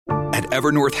At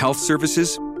Evernorth Health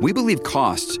Services, we believe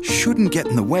costs shouldn't get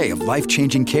in the way of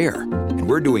life-changing care, and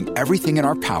we're doing everything in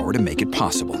our power to make it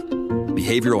possible.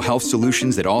 Behavioral health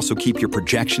solutions that also keep your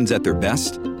projections at their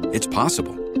best? It's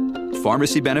possible.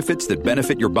 Pharmacy benefits that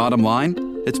benefit your bottom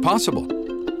line? It's possible.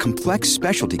 Complex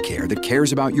specialty care that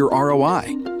cares about your ROI?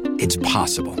 It's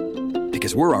possible.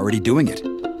 Because we're already doing it.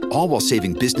 All while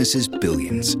saving businesses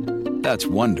billions. That's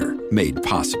Wonder made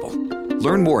possible.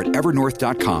 Learn more at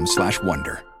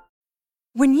evernorth.com/wonder.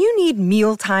 When you need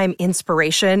mealtime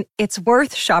inspiration, it's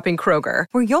worth shopping Kroger,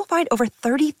 where you'll find over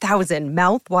 30,000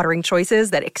 mouth-watering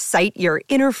choices that excite your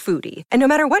inner foodie. And no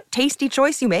matter what tasty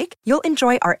choice you make, you'll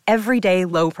enjoy our everyday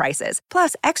low prices,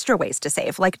 plus extra ways to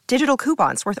save, like digital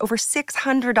coupons worth over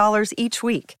 $600 each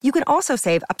week. You can also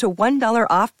save up to $1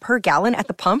 off per gallon at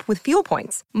the pump with fuel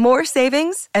points. More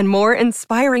savings and more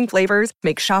inspiring flavors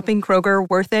make shopping Kroger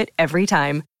worth it every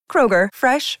time. Kroger,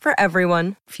 fresh for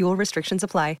everyone. Fuel restrictions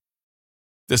apply.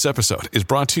 This episode is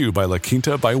brought to you by La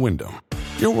Quinta by Wyndham.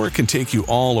 Your work can take you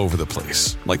all over the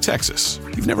place, like Texas.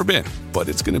 You've never been, but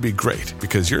it's going to be great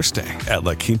because you're staying at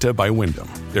La Quinta by Wyndham.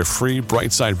 Their free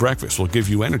Bright Side breakfast will give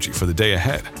you energy for the day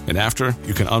ahead. And after,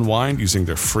 you can unwind using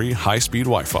their free high-speed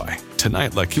Wi-Fi.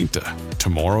 Tonight, La Quinta.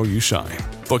 Tomorrow, you shine.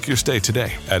 Book your stay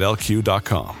today at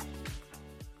lq.com.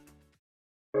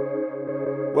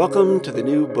 Welcome to the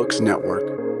New Books Network.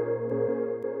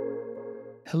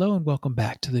 Hello and welcome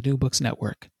back to the New Books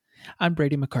Network. I'm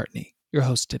Brady McCartney, your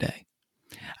host today.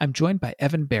 I'm joined by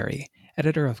Evan Berry,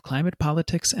 editor of Climate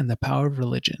Politics and the Power of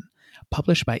Religion,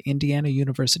 published by Indiana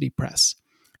University Press.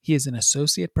 He is an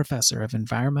associate professor of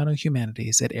environmental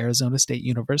humanities at Arizona State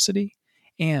University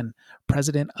and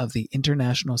president of the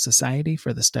International Society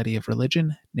for the Study of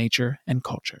Religion, Nature, and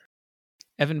Culture.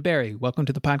 Evan Berry, welcome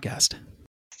to the podcast.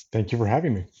 Thank you for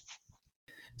having me.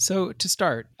 So to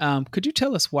start, could you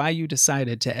tell us why you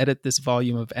decided to edit this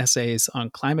volume of essays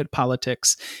on climate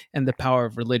politics and the power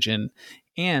of religion?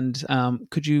 And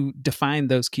could you define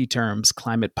those key terms,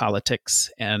 climate politics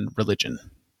and religion?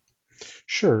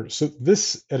 Sure. So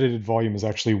this edited volume is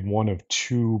actually one of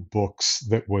two books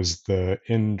that was the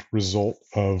end result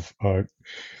of a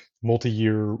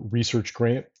multi-year research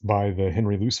grant by the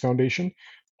Henry Luce Foundation.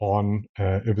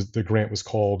 The grant was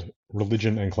called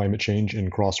Religion and Climate Change in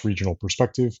Cross-Regional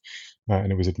Perspective,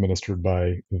 and it was administered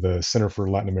by the Center for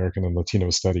Latin American and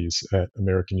Latino Studies at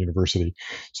American University.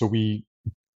 So we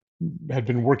had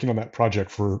been working on that project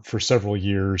for several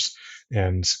years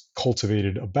and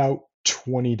cultivated about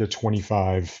 20 to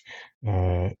 25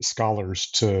 scholars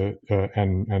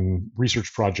and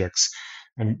research projects,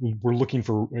 and we're looking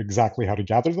for exactly how to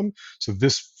gather them. So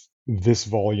this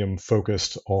volume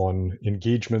focused on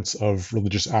engagements of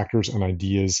religious actors and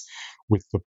ideas with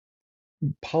the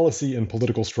policy and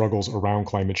political struggles around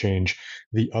climate change.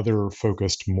 The other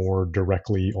focused more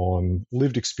directly on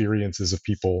lived experiences of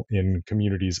people in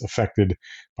communities affected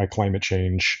by climate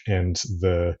change and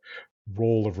the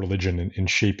role of religion in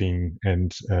shaping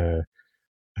and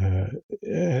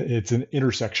it's an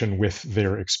intersection with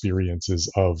their experiences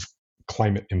of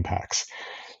climate impacts.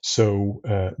 So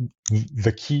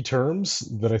the key terms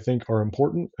that I think are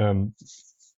important,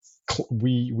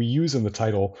 we use in the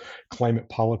title climate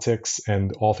politics,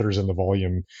 and authors in the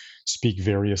volume speak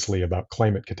variously about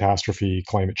climate catastrophe,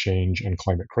 climate change, and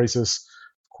climate crisis.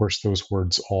 Of course, those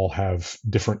words all have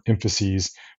different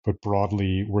emphases, but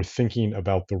broadly, we're thinking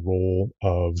about the role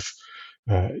of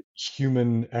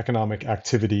human economic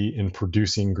activity in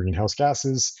producing greenhouse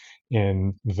gases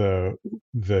and the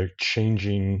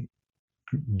changing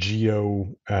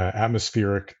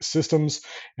atmospheric systems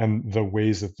and the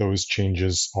ways that those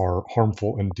changes are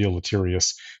harmful and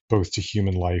deleterious both to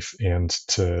human life and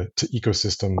to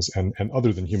ecosystems and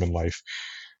other than human life.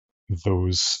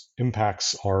 Those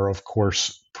impacts are, of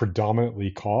course,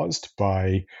 predominantly caused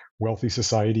by wealthy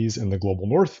societies in the global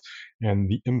north, and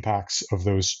the impacts of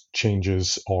those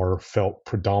changes are felt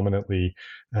predominantly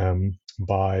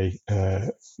by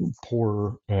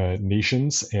poor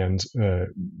nations and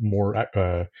more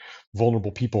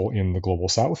vulnerable people in the global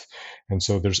south. And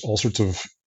so there's all sorts of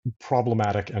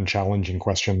problematic and challenging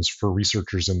questions for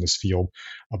researchers in this field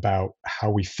about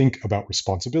how we think about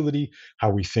responsibility,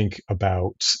 how we think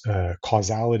about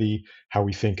causality, how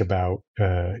we think about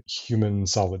human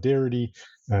solidarity,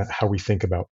 how we think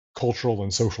about cultural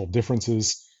and social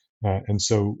differences. And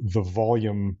so the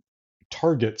volume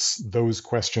targets those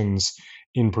questions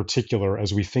in particular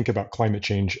as we think about climate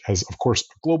change as, of course,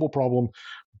 a global problem,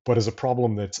 but as a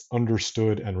problem that's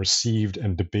understood and received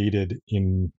and debated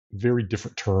in very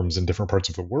different terms in different parts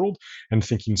of the world, and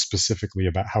thinking specifically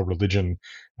about how religion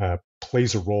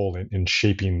plays a role in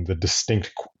shaping the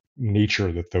distinct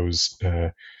nature that those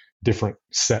different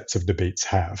sets of debates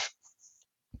have.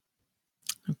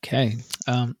 Okay.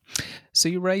 So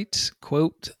you write,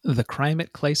 quote, "The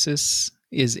climate crisis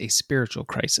is a spiritual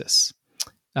crisis."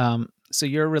 So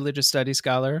you're a religious studies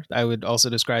scholar. I would also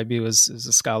describe you as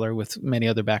a scholar with many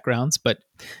other backgrounds, but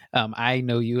I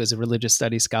know you as a religious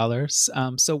studies scholar.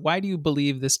 So why do you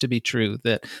believe this to be true,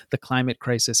 that the climate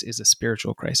crisis is a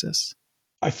spiritual crisis?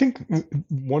 I think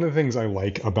one of the things I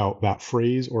like about that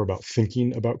phrase, or about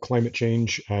thinking about climate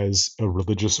change as a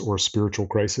religious or spiritual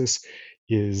crisis,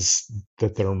 is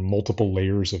that there are multiple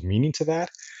layers of meaning to that.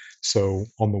 So,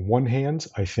 on the one hand,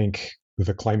 I think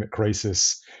the climate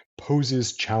crisis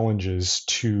poses challenges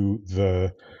to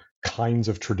the kinds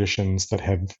of traditions that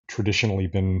have traditionally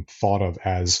been thought of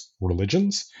as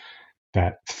religions,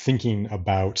 that thinking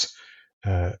about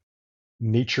uh,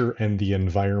 nature and the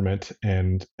environment,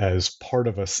 and as part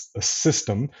of a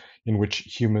system in which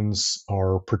humans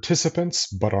are participants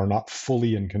but are not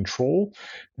fully in control,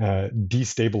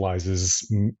 destabilizes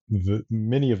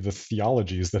many of the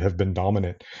theologies that have been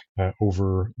dominant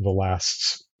over the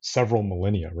last several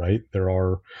millennia, right? There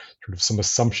are sort of some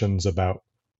assumptions about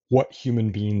what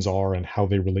human beings are and how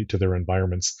they relate to their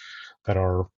environments that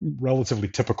are relatively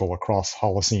typical across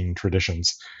Holocene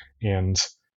traditions. And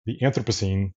the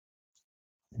Anthropocene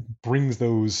brings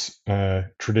those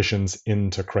traditions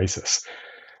into crisis.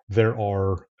 There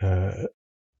are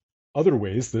other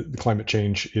ways that climate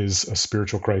change is a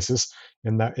spiritual crisis,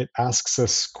 in that it asks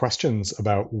us questions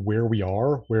about where we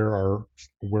are, where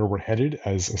we're headed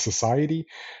as a society,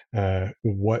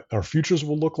 what our futures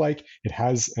will look like. It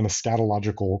has an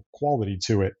eschatological quality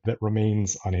to it that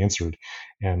remains unanswered,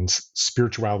 and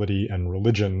spirituality and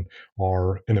religion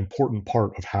are an important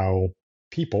part of how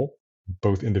people,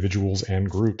 both individuals and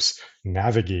groups,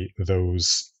 navigate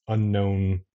those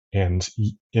unknown and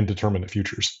indeterminate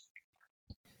futures.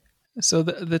 So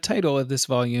the title of this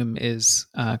volume is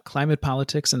Climate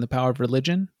Politics and the Power of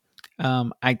Religion.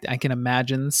 I can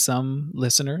imagine some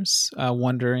listeners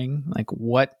wondering, like,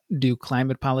 what do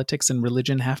climate politics and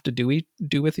religion have to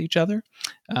do with each other?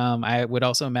 I would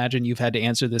also imagine you've had to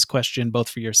answer this question both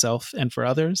for yourself and for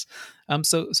others.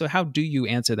 So how do you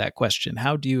answer that question?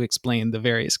 How do you explain the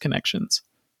various connections?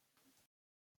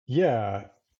 Yeah,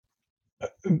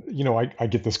 I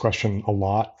get this question a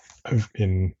lot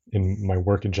in my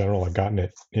work in general. I've gotten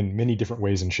it in many different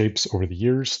ways and shapes over the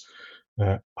years.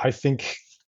 I think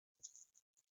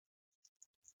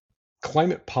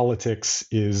climate politics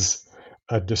is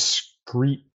a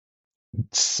discrete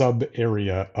sub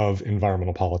area of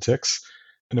environmental politics.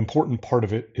 An important part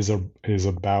of it is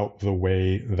about the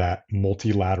way that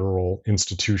multilateral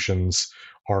institutions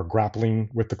are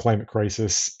grappling with the climate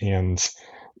crisis, and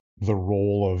the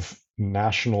role of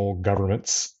national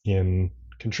governments in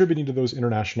contributing to those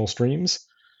international streams.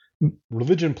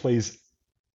 Religion plays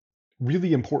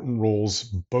really important roles,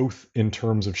 both in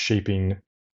terms of shaping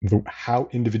how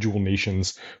individual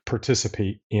nations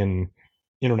participate in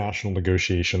international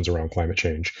negotiations around climate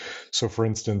change. So, for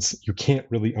instance, you can't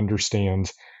really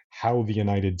understand how the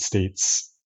United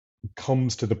States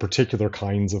comes to the particular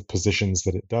kinds of positions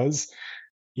that it does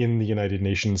in the United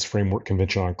Nations Framework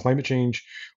Convention on Climate Change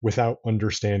without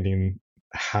understanding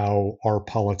how our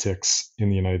politics in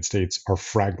the United States are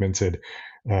fragmented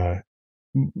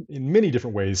in many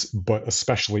different ways, but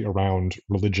especially around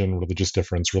religion, religious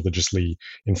difference, religiously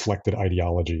inflected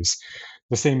ideologies.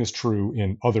 The same is true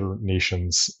in other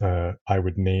nations. I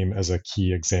would name as a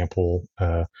key example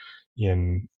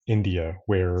in India,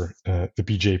 where the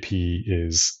BJP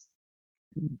is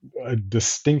a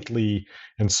distinctly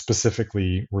and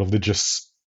specifically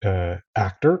religious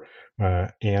actor,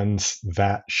 and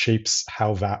that shapes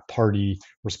how that party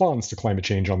responds to climate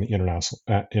change on the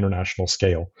international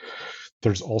scale.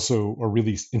 There's also a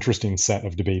really interesting set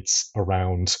of debates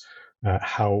around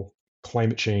how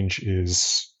climate change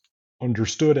is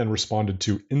understood and responded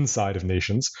to inside of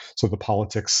nations. So the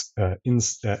politics at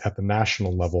the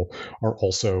national level are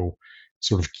also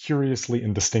sort of curiously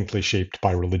and distinctly shaped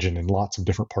by religion in lots of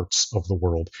different parts of the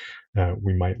world.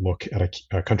 We might look at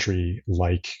a country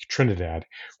like Trinidad,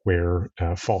 where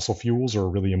fossil fuels are a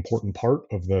really important part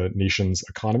of the nation's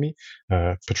economy,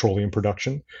 petroleum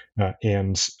production,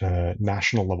 and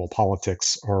national level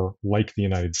politics are, like the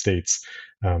United States,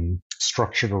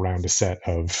 structured around a set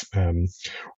of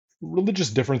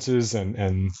religious differences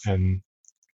and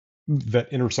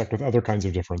that intersect with other kinds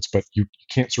of difference, but you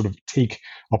can't sort of take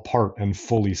apart and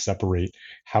fully separate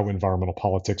how environmental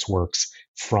politics works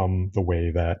from the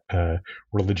way that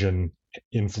religion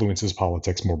influences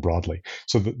politics more broadly.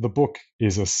 So the book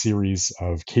is a series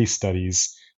of case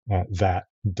studies that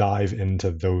dive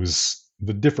into those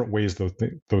the different ways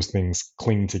those things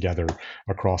cling together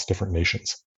across different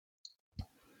nations.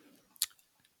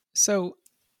 So,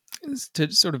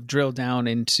 to sort of drill down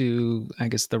into, I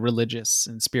guess, the religious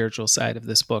and spiritual side of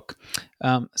this book.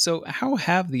 So how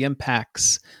have the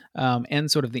impacts and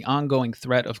sort of the ongoing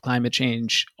threat of climate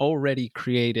change already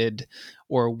created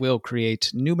or will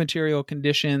create new material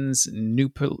conditions, new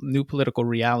political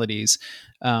realities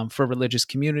for religious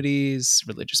communities,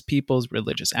 religious peoples,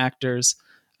 religious actors?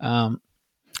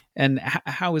 And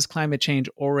how is climate change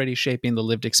already shaping the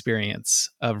lived experience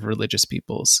of religious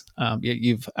peoples?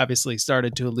 You've obviously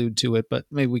started to allude to it, but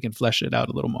maybe we can flesh it out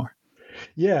a little more.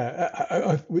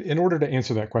 Yeah, in order to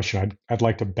answer that question, I'd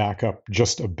like to back up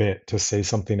just a bit to say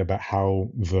something about how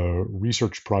the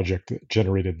research project that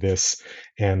generated this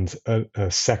and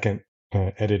a second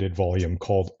edited volume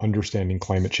called Understanding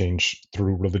Climate Change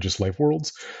Through Religious Life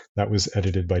Worlds, that was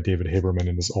edited by David Haberman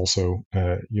and is also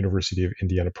University of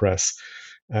Indiana Press.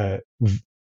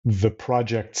 The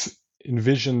project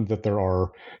envisioned that there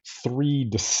are three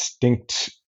distinct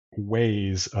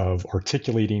ways of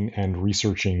articulating and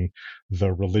researching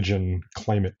the religion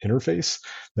climate interface.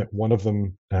 That one of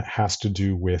them has to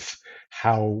do with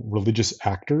how religious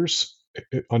actors,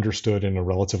 understood in a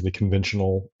relatively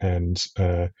conventional and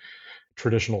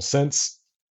traditional sense,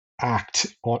 act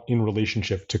in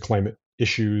relationship to climate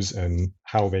issues and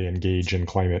how they engage in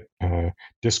climate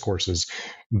discourses.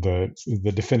 The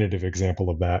definitive example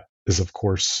of that is, of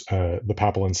course, the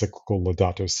papal encyclical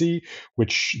Laudato Si,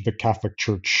 which the Catholic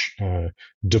Church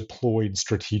deployed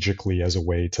strategically as a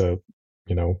way to,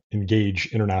 engage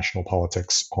international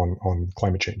politics on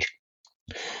climate change.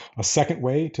 A second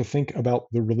way to think about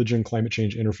the religion climate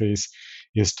change interface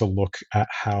is to look at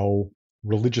how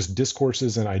religious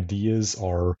discourses and ideas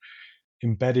are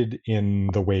embedded in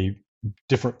the way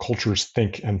different cultures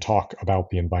think and talk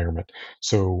about the environment.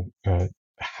 So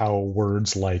how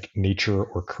words like nature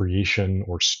or creation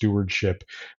or stewardship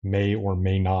may or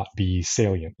may not be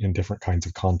salient in different kinds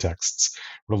of contexts.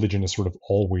 Religion is sort of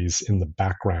always in the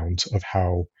background of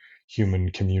how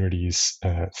human communities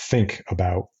think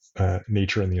about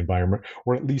nature and the environment,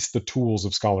 or at least the tools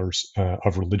of scholars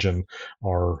of religion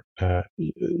are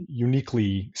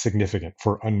uniquely significant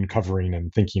for uncovering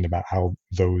and thinking about how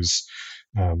those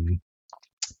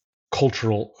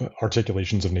cultural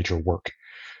articulations of nature work.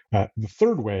 The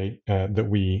third way that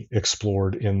we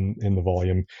explored in the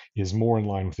volume is more in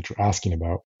line with what you're asking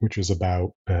about, which is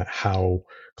about how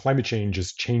climate change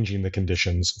is changing the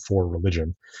conditions for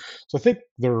religion. So I think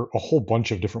there are a whole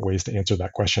bunch of different ways to answer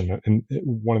that question. And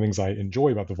one of the things I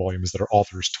enjoy about the volume is that our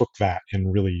authors took that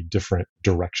in really different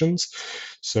directions.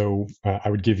 So I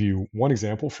would give you one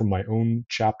example from my own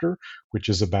chapter, which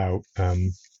is about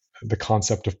the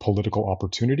concept of political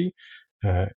opportunity.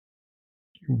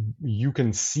 You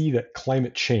can see that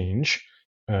climate change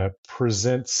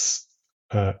presents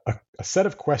a set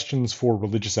of questions for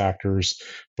religious actors,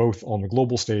 both on the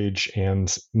global stage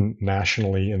and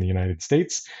nationally in the United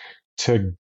States,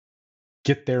 to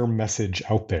get their message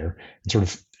out there. And sort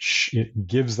of it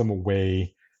gives them a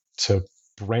way to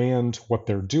brand what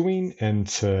they're doing and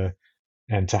to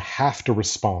have to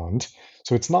respond.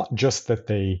 So it's not just that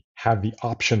they have the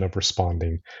option of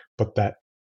responding, but that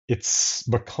it's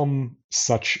become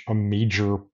such a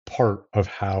major part of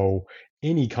how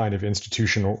any kind of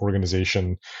institution or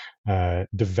organization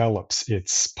develops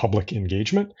its public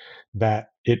engagement, that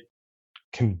it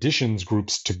conditions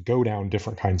groups to go down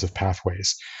different kinds of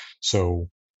pathways. So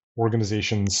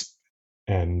organizations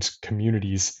and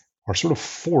communities are sort of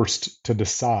forced to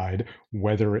decide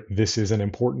whether this is an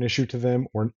important issue to them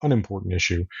or an unimportant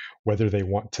issue, whether they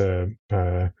want to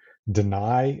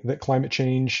deny that climate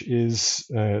change is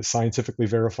scientifically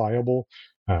verifiable,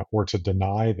 or to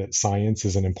deny that science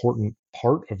is an important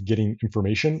part of getting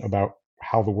information about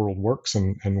how the world works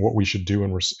and what we should do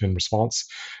in response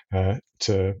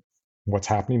to what's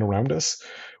happening around us,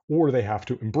 or they have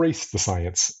to embrace the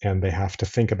science and they have to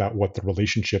think about what the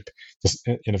relationship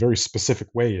in a very specific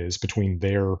way is between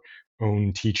their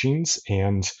own teachings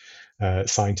and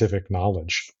scientific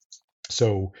knowledge.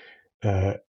 So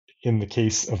in the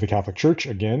case of the Catholic Church,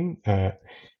 again,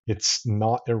 it's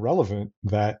not irrelevant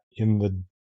that in the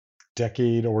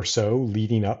decade or so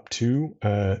leading up to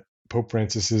Pope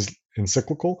Francis's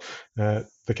encyclical,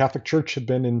 the Catholic Church had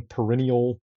been in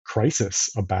perennial crisis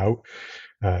about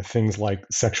things like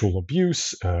sexual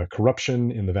abuse, corruption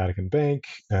in the Vatican Bank,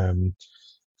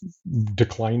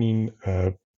 declining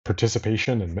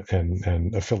participation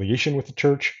and affiliation with the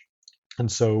Church.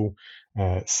 And so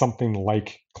something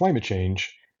like climate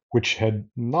change, which had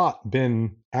not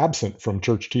been absent from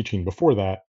church teaching before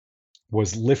that,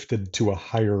 was lifted to a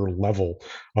higher level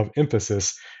of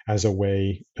emphasis as a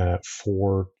way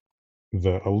for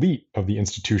the elite of the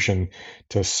institution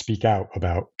to speak out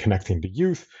about connecting to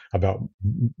youth, about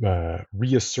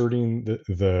reasserting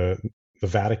the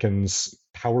Vatican's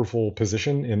powerful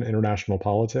position in international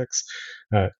politics.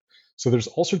 So there's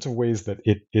all sorts of ways that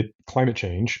climate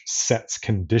change sets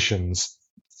conditions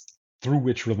through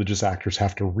which religious actors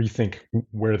have to rethink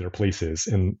where their place is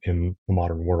in the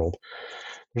modern world.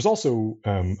 There's also,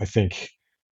 I think,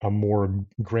 a more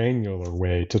granular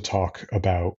way to talk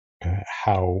about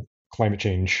how climate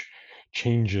change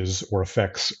changes or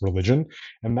affects religion,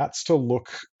 and that's to look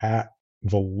at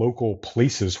the local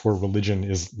places where religion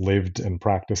is lived and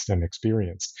practiced and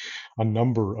experienced. A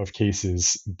number of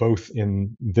cases, both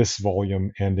in this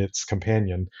volume and its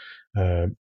companion,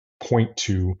 point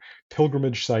to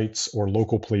pilgrimage sites or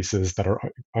local places that are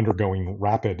undergoing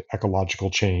rapid ecological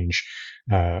change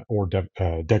or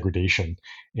degradation.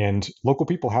 And local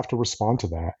people have to respond to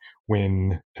that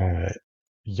when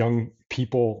young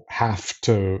people have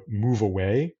to move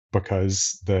away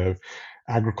because the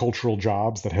agricultural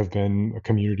jobs that have been a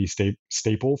community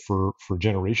staple for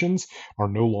generations are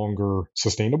no longer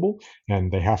sustainable,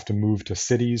 and they have to move to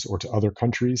cities or to other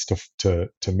countries to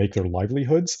make their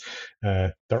livelihoods.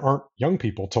 There aren't young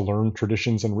people to learn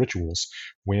traditions and rituals.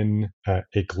 When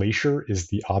a glacier is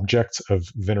the object of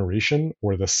veneration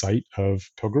or the site of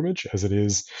pilgrimage, as it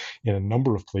is in a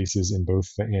number of places in both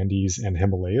the Andes and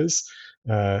Himalayas,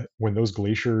 when those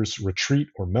glaciers retreat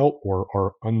or melt or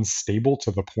are unstable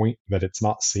to the point that it's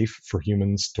not safe for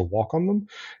humans to walk on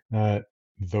them,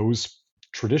 those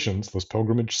traditions, those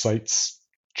pilgrimage sites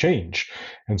change.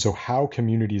 And so how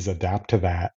communities adapt to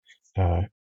that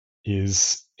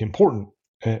is important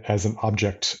as an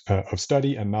object of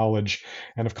study and knowledge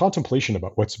and of contemplation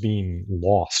about what's being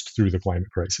lost through the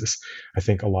climate crisis. I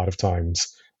think a lot of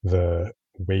times the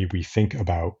way we think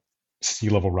about sea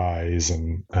level rise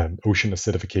and ocean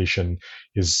acidification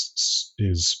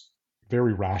is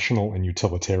very rational and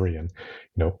utilitarian.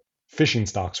 Fishing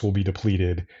stocks will be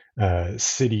depleted.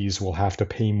 Cities will have to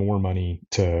pay more money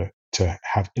to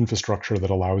have infrastructure that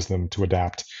allows them to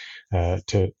adapt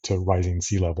to rising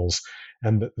sea levels,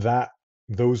 and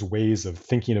those ways of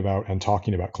thinking about and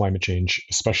talking about climate change,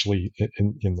 especially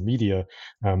in the media,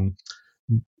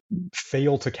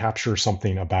 fail to capture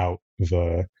something about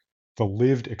the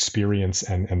lived experience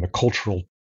and the cultural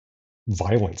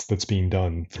violence that's being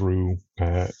done through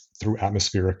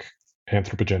atmospheric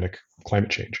anthropogenic climate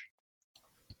change.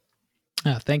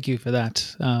 Thank you for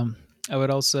that. I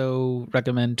would also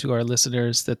recommend to our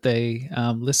listeners that they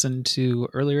listen to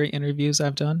earlier interviews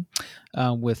I've done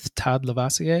with Todd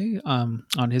Lavoisier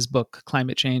on his book,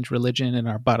 Climate Change, Religion, and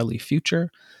Our Bodily Future,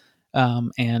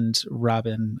 and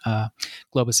Robin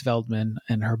Globus Feldman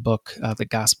and her book, The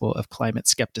Gospel of Climate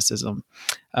Skepticism,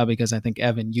 because I think,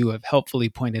 Evan, you have helpfully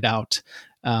pointed out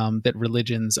that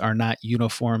religions are not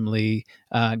uniformly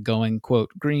going,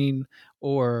 quote, green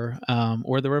or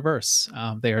the reverse.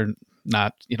 They are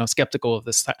not, skeptical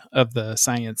of the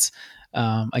science,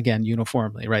 again,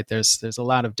 uniformly, right? There's a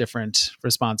lot of different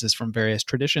responses from various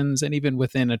traditions, and even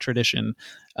within a tradition,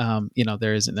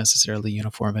 there isn't necessarily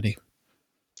uniformity.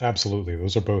 Absolutely.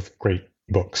 Those are both great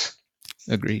books.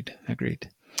 Agreed.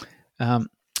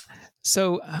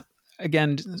 So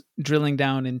again, drilling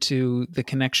down into the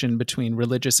connection between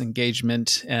religious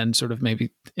engagement and sort of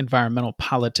maybe environmental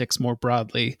politics more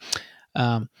broadly.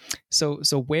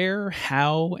 So where,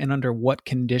 how, and under what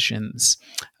conditions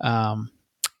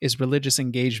is religious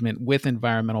engagement with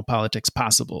environmental politics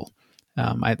possible?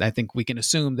 I think we can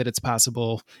assume that it's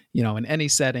possible, in any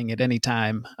setting at any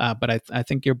time. But I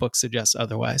think your book suggests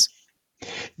otherwise.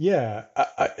 Yeah,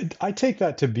 I take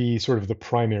that to be sort of the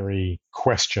primary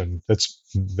question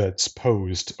that's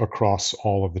posed across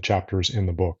all of the chapters in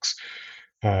the books.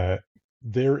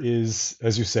 There is,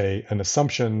 as you say, an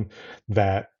assumption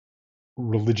that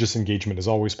religious engagement is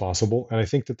always possible, and I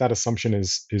think that assumption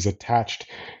is attached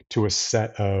to a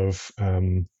set of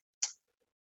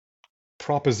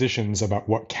propositions about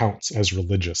what counts as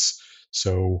religious.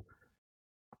 So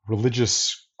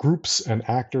religious groups and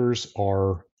actors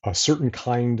are a certain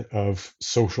kind of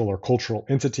social or cultural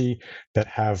entity that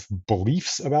have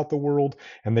beliefs about the world,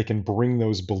 and they can bring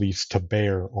those beliefs to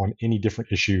bear on any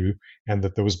different issue, and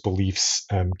that those beliefs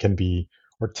can be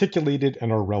articulated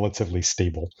and are relatively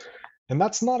stable. And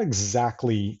that's not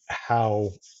exactly how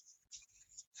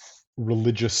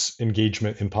religious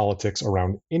engagement in politics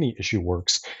around any issue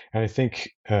works. And I think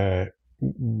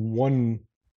one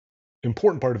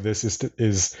important part of this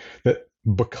is that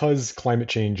because climate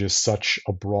change is such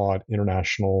a broad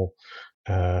international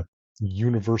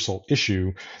universal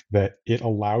issue that it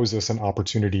allows us an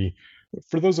opportunity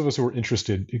for those of us who are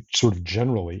interested sort of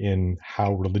generally in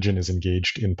how religion is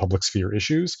engaged in public sphere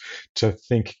issues to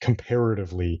think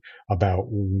comparatively about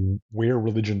where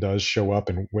religion does show up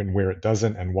and where it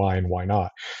doesn't and why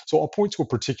not. So I'll point to a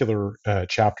particular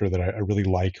chapter that I really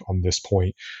like on this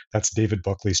point. That's David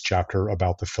Buckley's chapter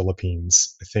about the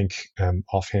Philippines. I think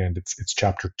offhand it's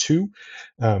chapter 2.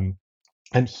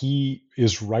 And he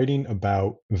is writing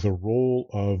about the role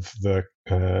of the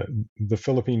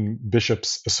Philippine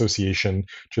Bishops Association,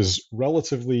 which is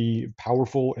relatively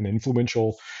powerful and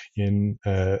influential in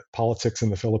politics in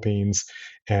the Philippines,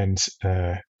 and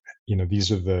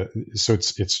these are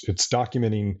it's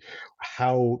documenting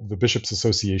how the Bishops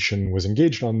Association was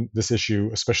engaged on this issue,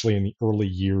 especially in the early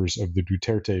years of the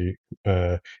Duterte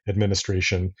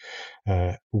administration,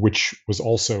 which was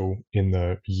also in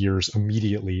the years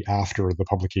immediately after the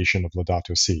publication of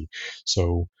Laudato Si.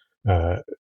 So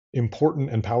important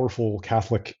and powerful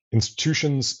Catholic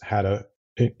institutions had a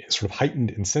sort of heightened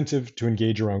incentive to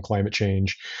engage around climate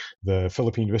change. The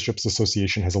Philippine Bishops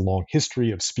Association has a long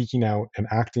history of speaking out and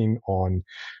acting on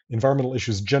environmental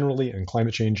issues generally and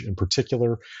climate change in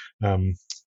particular.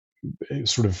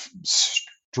 Sort of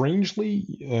strangely,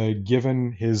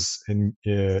 given his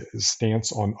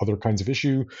stance on other kinds of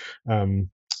issue,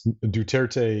 President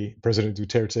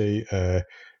Duterte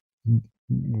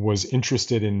was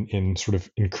interested in sort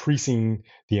of increasing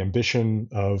the ambition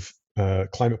of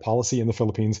climate policy in the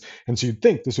Philippines, and so you'd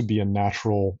think this would be a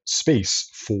natural space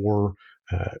for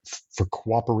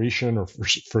cooperation or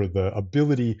for the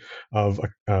ability of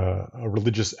a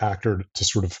religious actor to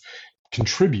sort of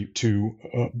contribute to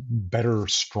a better,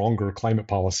 stronger climate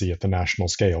policy at the national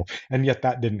scale. And yet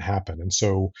that didn't happen. And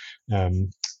so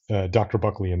Dr.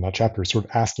 Buckley in that chapter is sort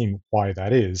of asking why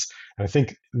that is. And I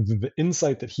think the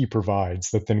insight that he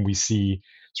provides that then we see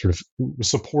sort of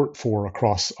support for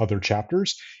across other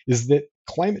chapters is that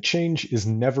climate change is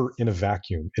never in a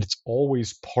vacuum. It's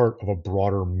always part of a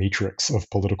broader matrix of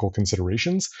political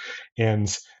considerations,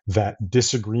 and that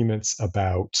disagreements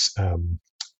about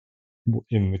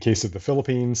in the case of the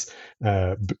Philippines,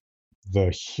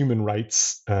 the human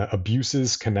rights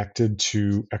abuses connected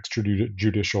to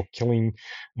extrajudicial killing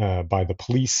by the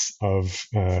police of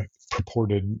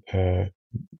purported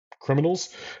criminals,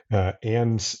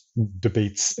 and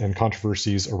debates and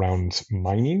controversies around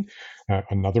mining,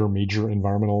 another major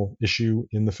environmental issue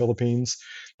in the Philippines,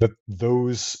 that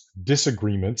those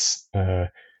disagreements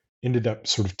ended up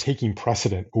sort of taking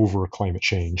precedent over climate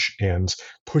change and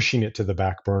pushing it to the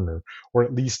back burner, or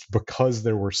at least because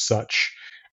there were such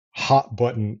hot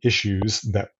button issues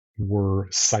that were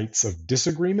sites of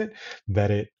disagreement that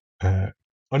it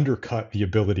undercut the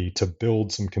ability to build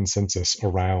some consensus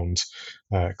around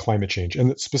climate change. And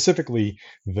that specifically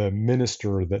the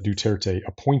minister that Duterte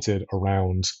appointed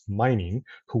around mining,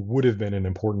 who would have been an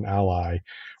important ally,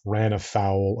 ran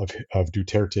afoul of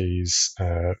Duterte's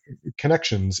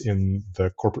connections in the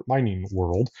corporate mining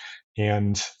world.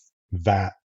 And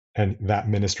that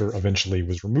minister eventually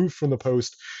was removed from the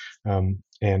post.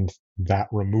 And that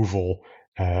removal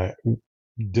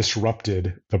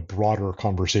disrupted the broader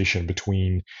conversation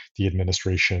between the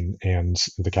administration and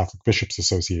the Catholic Bishops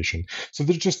Association. So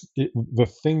there's just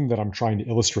the thing that I'm trying to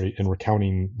illustrate in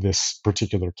recounting this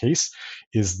particular case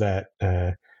is that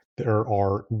there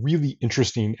are really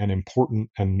interesting and important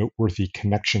and noteworthy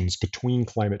connections between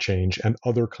climate change and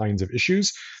other kinds of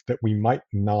issues that we might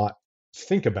not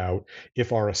think about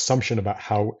if our assumption about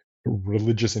how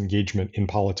religious engagement in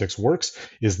politics works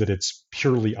is that it's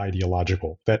purely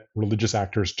ideological, that religious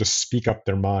actors just speak up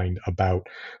their mind about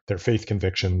their faith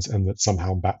convictions and that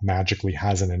somehow that magically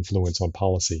has an influence on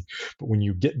policy. But when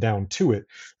you get down to it,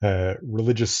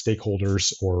 religious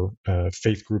stakeholders or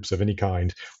faith groups of any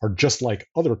kind are just like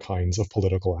other kinds of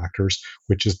political actors,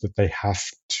 which is that they have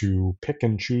to pick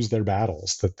and choose their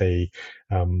battles, that they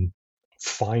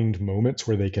find moments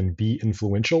where they can be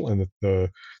influential, and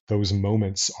that those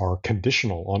moments are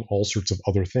conditional on all sorts of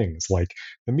other things, like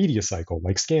the media cycle,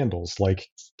 like scandals, like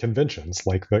conventions,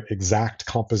 like the exact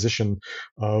composition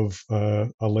of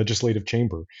a legislative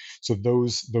chamber. So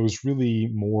those really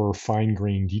more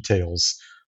fine-grained details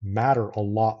matter a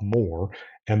lot more,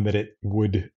 and that it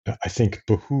would, I think,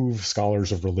 behoove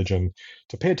scholars of religion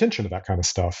to pay attention to that kind of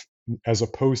stuff, as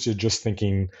opposed to just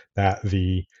thinking that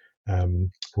the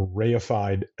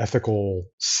reified ethical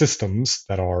systems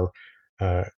that are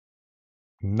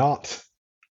not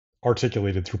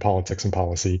articulated through politics and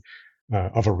policy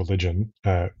of a religion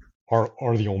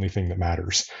are the only thing that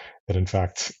matters. That in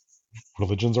fact,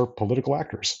 religions are political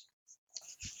actors.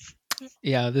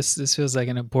 Yeah, this feels like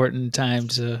an important time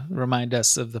to remind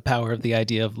us of the power of the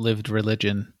idea of lived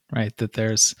religion, right? That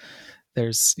there's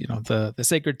the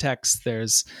sacred text,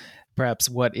 there's perhaps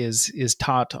what is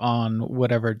taught on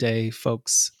whatever day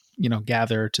folks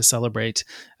gather to celebrate,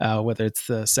 whether it's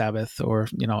the Sabbath or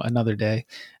another day.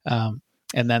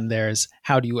 And then there's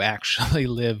how do you actually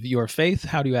live your faith?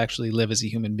 How do you actually live as a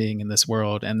human being in this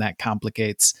world? And that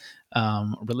complicates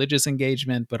religious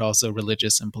engagement, but also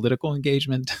religious and political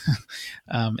engagement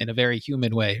in a very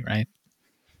human way, right?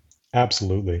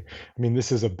 Absolutely. I mean,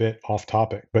 this is a bit off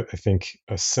topic, but I think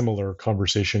a similar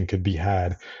conversation could be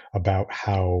had about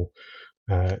how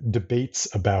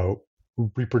debates about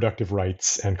reproductive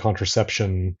rights and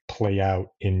contraception play out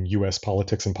in US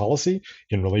politics and policy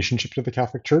in relationship to the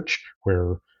Catholic Church,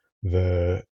 where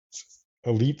the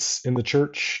elites in the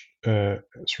church sort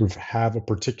of have a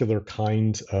particular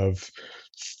kind of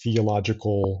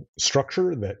theological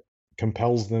structure that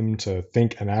compels them to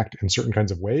think and act in certain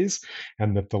kinds of ways,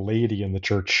 and that the laity in the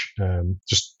church,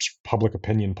 just public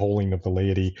opinion polling of the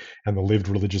laity and the lived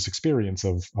religious experience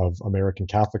of American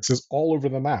Catholics, is all over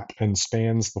the map and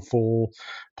spans the full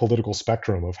political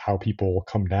spectrum of how people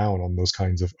come down on those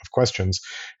kinds of questions.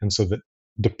 And so that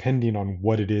depending on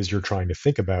what it is you're trying to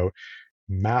think about,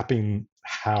 mapping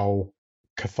how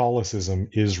Catholicism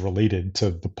is related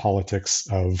to the politics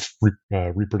of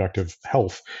reproductive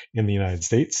health in the United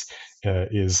States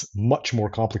is much more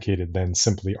complicated than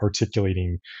simply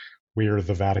articulating where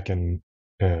the Vatican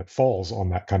falls on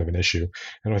that kind of an issue.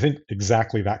 And I think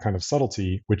exactly that kind of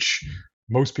subtlety, which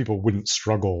most people wouldn't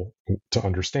struggle to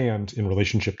understand in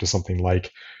relationship to something like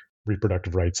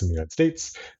reproductive rights in the United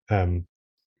States,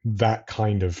 that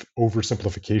kind of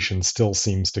oversimplification still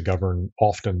seems to govern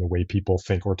often the way people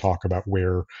think or talk about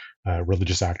where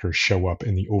religious actors show up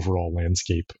in the overall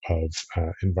landscape of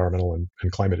environmental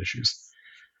and climate issues.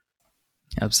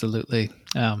 Absolutely.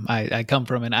 I come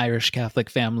from an Irish Catholic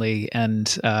family,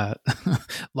 and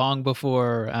long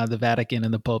before the Vatican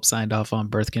and the Pope signed off on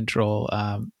birth control,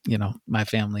 my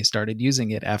family started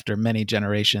using it after many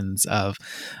generations of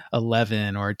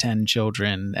 11 or 10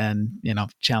 children and,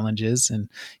 challenges and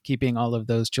keeping all of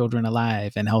those children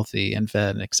alive and healthy and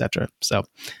fed, etc. So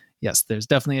yes, there's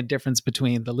definitely a difference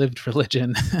between the lived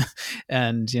religion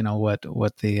and what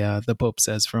the Pope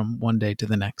says from one day to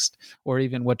the next, or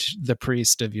even what the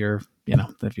priest of your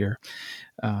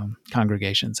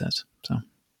congregation says. So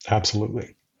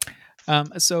absolutely.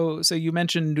 So you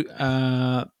mentioned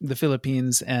the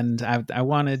Philippines, and I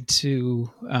wanted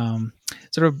to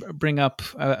sort of bring up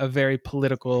a very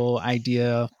political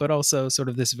idea, but also sort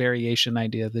of this variation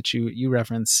idea that you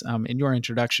reference in your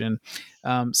introduction.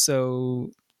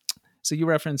 So you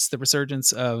referenced the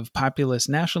resurgence of populist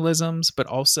nationalisms, but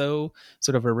also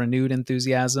sort of a renewed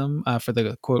enthusiasm for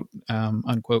the quote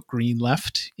unquote green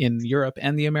left in Europe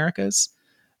and the Americas.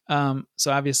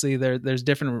 So obviously there's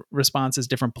different responses,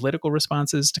 different political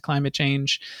responses to climate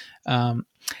change.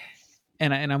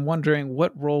 And I'm wondering,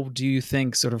 what role do you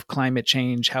think sort of climate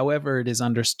change, however it is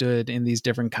understood in these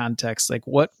different contexts, like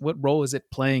what role is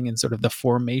it playing in sort of the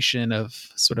formation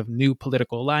of sort of new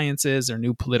political alliances or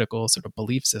new political sort of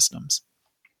belief systems?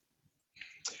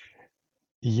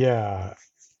 Yeah.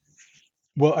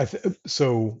 Well,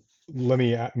 so let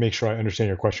me make sure I understand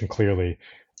your question clearly.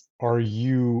 Are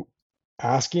you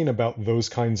asking about those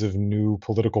kinds of new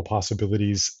political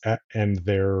possibilities and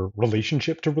their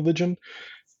relationship to religion?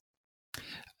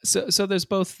 So there's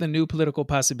both the new political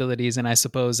possibilities, and I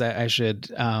suppose I should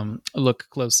look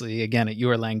closely again at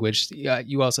your language.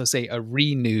 You also say a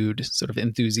renewed sort of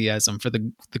enthusiasm for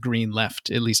the green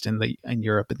left, at least in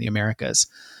Europe and the Americas.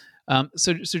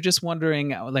 So just wondering,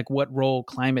 like, what role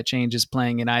climate change is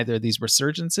playing in either these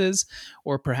resurgences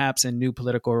or perhaps in new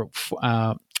political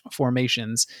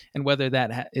formations, and whether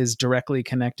that is directly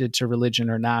connected to religion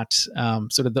or not.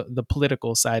 Sort of the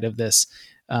political side of this,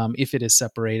 if it is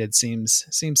separated, seems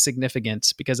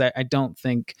significant, because I don't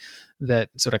think that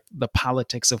sort of the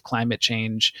politics of climate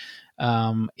change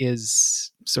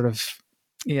is sort of,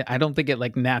 I don't think it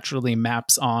like naturally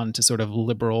maps on to sort of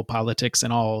liberal politics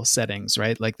in all settings,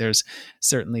 right? Like there's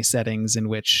certainly settings in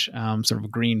which sort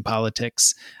of green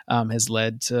politics has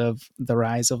led to the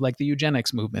rise of like the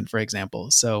eugenics movement, for example.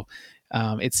 So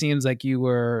it seems like you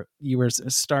were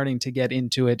starting to get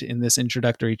into it in this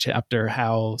introductory chapter,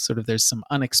 how sort of there's some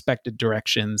unexpected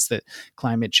directions that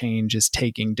climate change is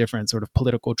taking different sort of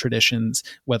political traditions,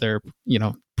 whether,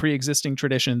 pre-existing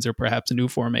traditions or perhaps new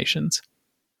formations.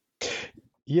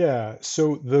 Yeah,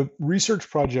 so the research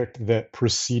project that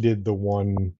preceded the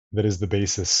one that is the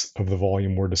basis of the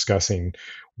volume we're discussing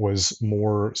was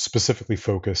more specifically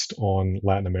focused on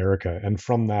Latin America. And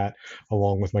from that,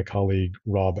 along with my colleague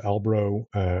Rob Albro,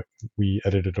 we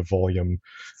edited a volume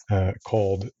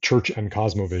called Church and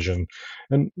Cosmovision.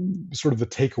 And sort of the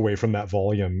takeaway from that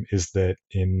volume is that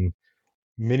in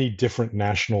many different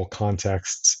national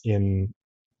contexts in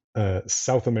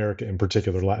South America in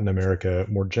particular, Latin America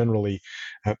more generally,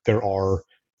 there are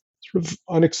sort of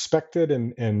unexpected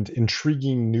and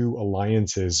intriguing new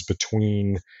alliances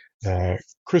between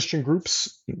Christian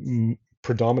groups,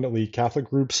 predominantly Catholic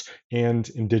groups, and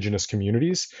indigenous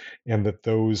communities, and that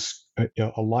those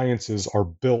alliances are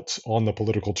built on the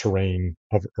political terrain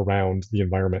around the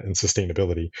environment and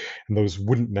sustainability. And those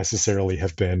wouldn't necessarily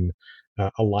have been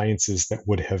alliances that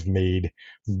would have made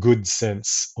good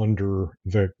sense under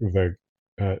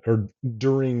or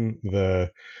during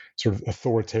the sort of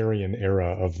authoritarian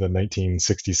era of the 1960s,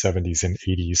 70s, and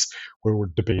 80s, where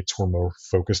debates were more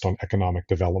focused on economic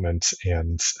development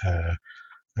and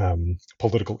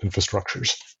political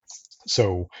infrastructures.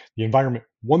 So the environment,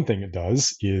 one thing it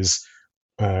does is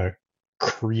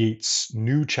creates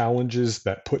new challenges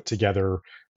that put together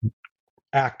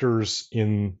actors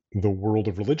in the world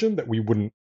of religion that we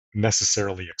wouldn't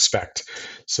necessarily expect.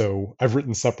 So I've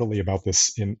written separately about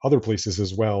this in other places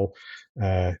as well.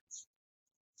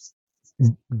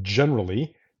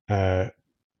 Generally,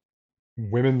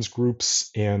 women's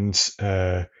groups and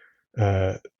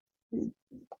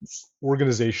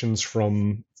organizations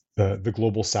from the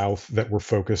global south that were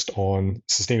focused on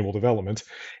sustainable development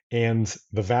and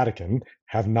the Vatican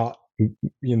have not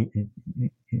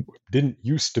didn't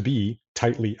used to be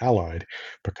tightly allied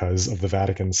because of the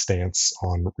Vatican's stance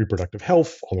on reproductive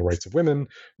health, on the rights of women,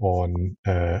 on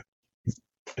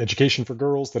education for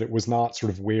girls, that it was not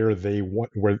sort of where they want,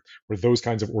 where those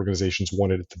kinds of organizations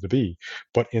wanted it to be.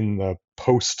 But in the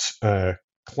post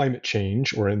climate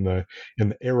change, or in the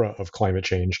era of climate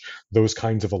change, those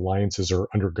kinds of alliances are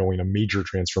undergoing a major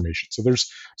transformation. So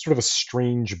there's sort of a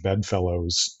strange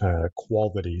bedfellows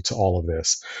quality to all of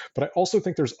this. But I also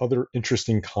think there's other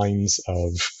interesting kinds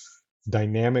of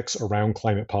dynamics around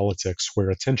climate politics where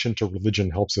attention to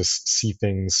religion helps us see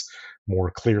things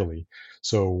more clearly.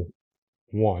 So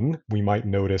one, we might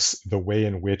notice the way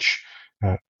in which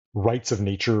rights of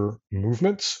nature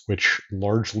movements, which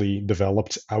largely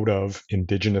developed out of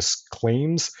indigenous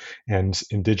claims and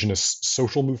indigenous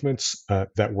social movements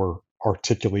that were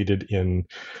articulated in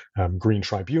green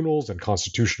tribunals and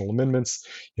constitutional amendments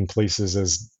in places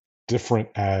as different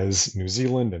as New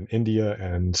Zealand and India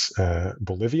and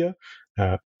Bolivia.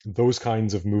 Those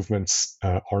kinds of movements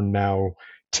are now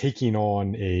taking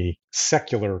on a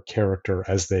secular character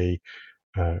as they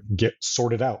get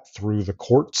sorted out through the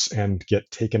courts and get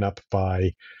taken up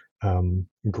by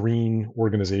green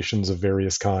organizations of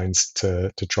various kinds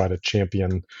to try to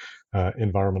champion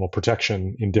environmental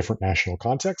protection in different national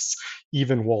contexts,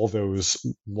 even while those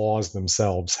laws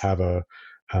themselves have a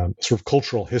sort of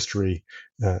cultural history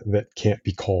that can't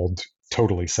be called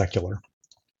totally secular.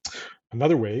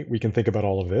 Another way we can think about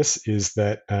all of this is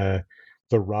that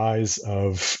the rise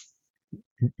of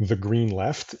the green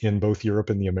left in both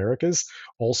Europe and the Americas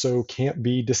also can't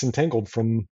be disentangled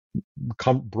from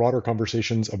broader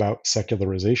conversations about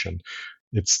secularization.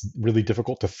 It's really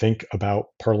difficult to think about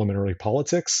parliamentary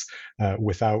politics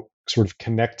without sort of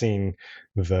connecting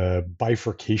the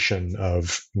bifurcation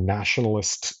of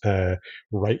nationalist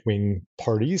right-wing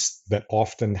parties that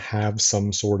often have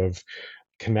some sort of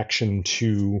connection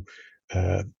to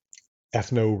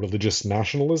ethno-religious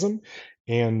nationalism,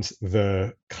 and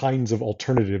the kinds of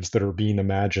alternatives that are being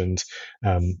imagined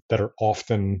that are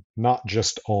often not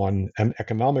just on an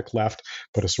economic left,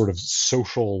 but a sort of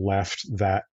social left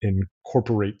that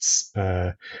incorporates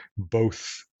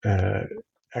both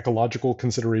ecological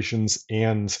considerations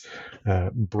and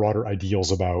broader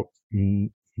ideals about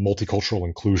multicultural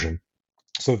inclusion.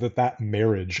 So that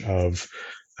marriage of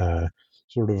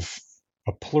sort of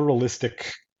a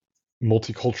pluralistic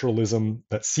multiculturalism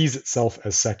that sees itself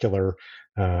as secular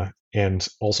and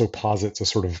also posits a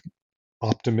sort of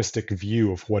optimistic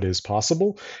view of what is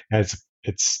possible, as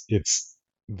it's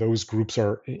those groups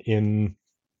are in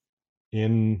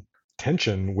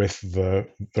tension with the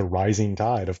rising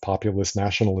tide of populist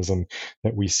nationalism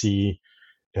that we see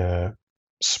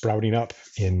sprouting up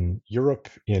in Europe,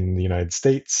 in the United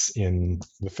States, in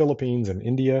the Philippines, and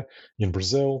India, in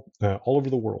Brazil, all over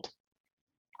the world.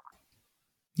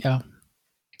 Yeah,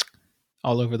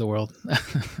 all over the world.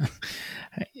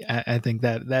 I think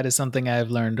that is something I've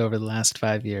learned over the last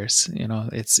 5 years. You know,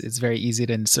 it's very easy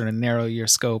to sort of narrow your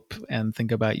scope and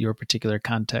think about your particular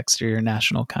context or your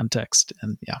national context.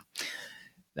 And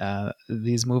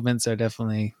these movements are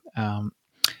definitely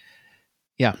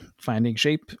Yeah, finding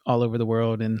shape all over the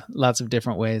world in lots of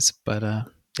different ways. But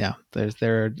yeah,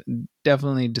 there are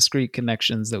definitely discrete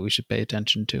connections that we should pay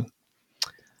attention to.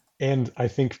 And I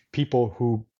think people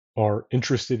who are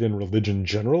interested in religion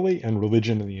generally and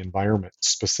religion in the environment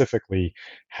specifically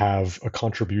have a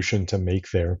contribution to make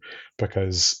there,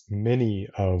 because many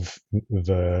of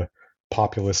the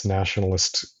populist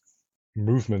nationalist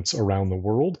movements around the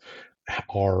world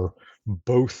are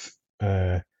both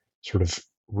sort of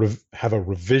have a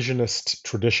revisionist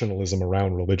traditionalism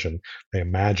around religion. They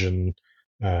imagine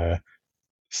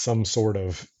some sort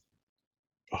of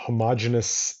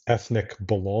homogenous ethnic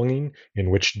belonging in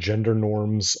which gender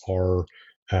norms are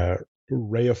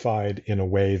reified in a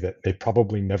way that they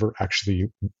probably never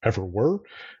actually ever were,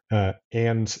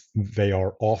 and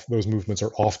those movements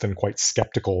are often quite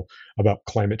skeptical about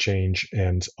climate change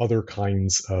and other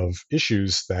kinds of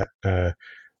issues that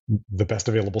the best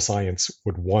available science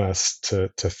would want us to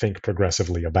think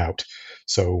progressively about.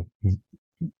 So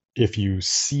if you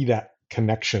see that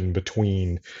connection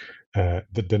between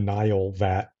the denial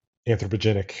that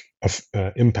anthropogenic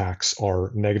impacts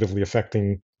are negatively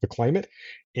affecting the climate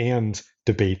and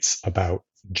debates about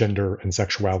gender and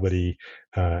sexuality,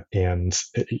 and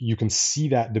you can see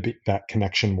that that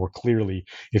connection more clearly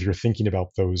if you're thinking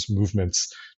about those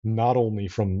movements not only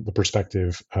from the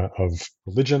perspective of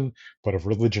religion, but of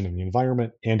religion and the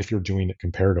environment, and if you're doing it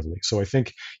comparatively. So I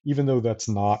think even though that's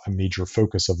not a major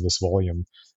focus of this volume,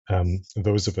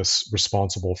 those of us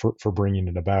responsible for bringing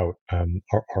it about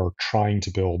are trying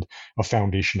to build a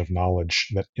foundation of knowledge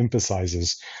that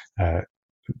emphasizes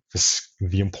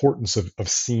the importance of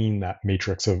seeing that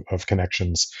matrix of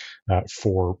connections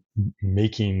for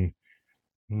making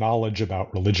knowledge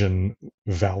about religion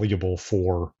valuable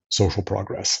for social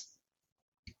progress.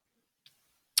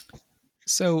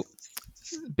 So,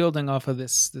 building off of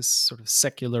this sort of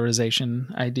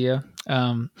secularization idea,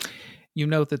 you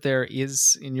note that there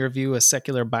is, in your view, a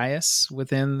secular bias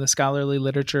within the scholarly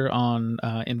literature on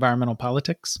environmental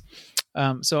politics.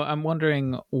 So I'm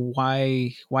wondering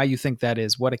why you think that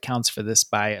is. What accounts for this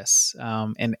bias,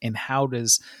 and how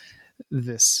does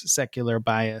this secular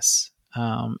bias,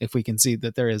 if we can see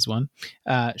that there is one,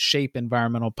 shape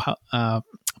environmental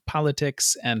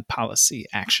politics and policy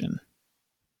action?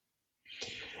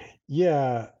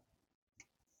 Yeah.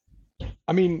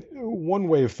 I mean, one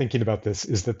way of thinking about this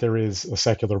is that there is a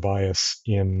secular bias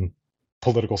in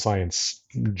political science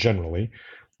generally,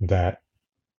 that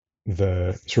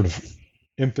the sort of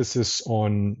emphasis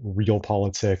on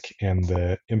realpolitik and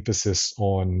the emphasis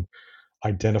on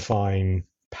identifying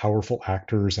powerful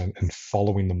actors and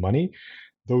following the money,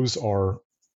 those are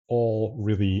all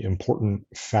really important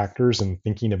factors in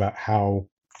thinking about how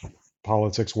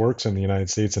politics works in the United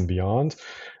States and beyond.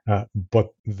 But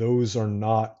those are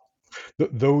not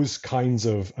those kinds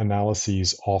of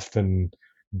analyses often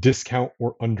discount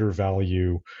or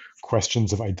undervalue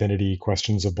questions of identity,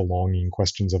 questions of belonging,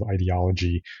 questions of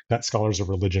ideology that scholars of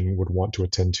religion would want to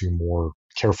attend to more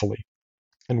carefully.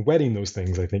 And wedding those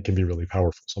things, I think, can be really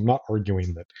powerful. So I'm not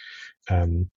arguing that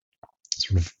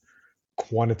sort of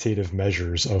quantitative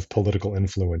measures of political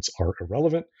influence are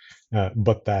irrelevant,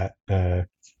 but that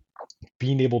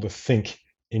being able to think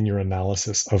in your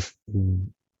analysis of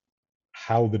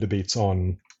how the debates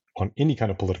on any kind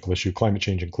of political issue, climate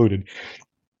change included,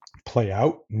 play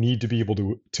out, need to be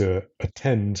able to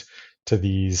attend to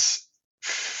these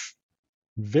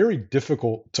very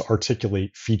difficult to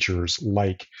articulate features,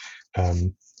 like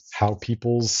how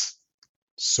people's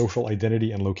social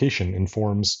identity and location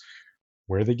informs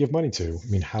where they give money to. I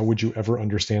mean, how would you ever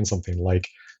understand something like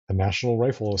the National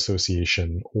Rifle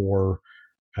Association or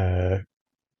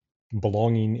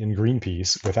belonging in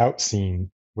Greenpeace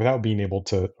without being able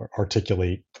to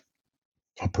articulate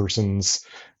a person's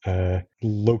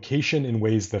location in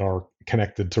ways that are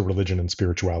connected to religion and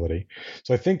spirituality?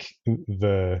 So I think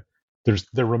there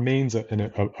remains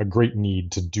a great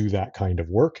need to do that kind of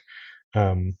work.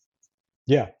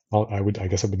 Yeah, I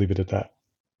guess I would leave it at that.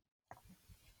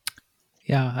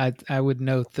 Yeah, I would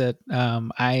note that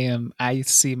I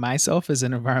see myself as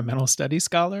an environmental studies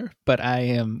scholar, but I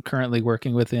am currently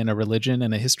working within a religion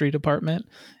and a history department,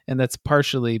 and that's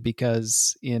partially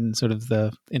because in sort of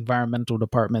the environmental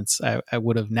departments, I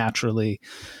would have naturally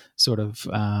sort of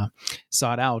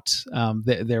sought out.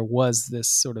 There was this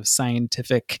sort of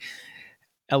scientific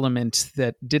element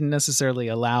that didn't necessarily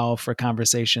allow for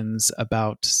conversations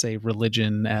about, say,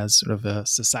 religion as sort of a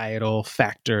societal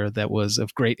factor that was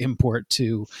of great import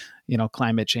to,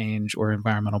 climate change or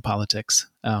environmental politics.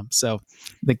 So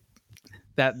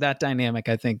that dynamic,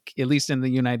 I think, at least in the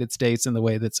United States, and the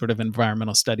way that sort of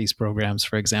environmental studies programs,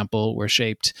 for example, were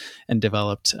shaped and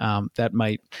developed, that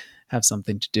might have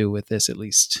something to do with this, at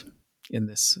least in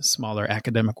this smaller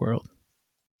academic world.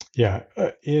 Yeah,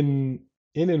 in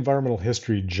environmental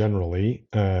history generally,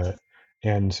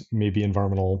 and maybe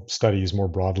environmental studies more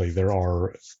broadly,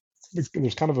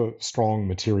 there's kind of a strong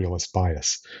materialist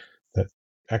bias that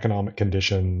economic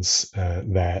conditions,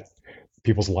 that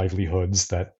people's livelihoods,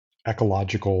 that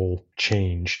ecological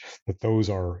change, that those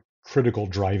are critical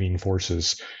driving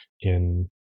forces in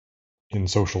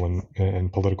social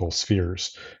and political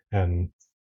spheres. And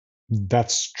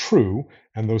that's true,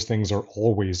 and those things are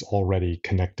always already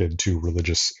connected to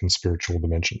religious and spiritual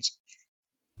dimensions.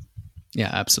 Yeah,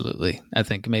 absolutely. I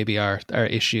think maybe our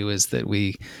issue is that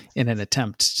we, in an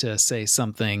attempt to say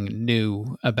something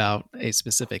new about a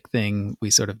specific thing, we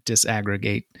sort of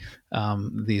disaggregate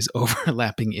these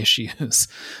overlapping issues.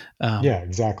 Yeah,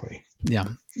 exactly. Yeah,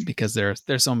 because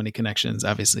there's so many connections,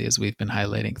 obviously, as we've been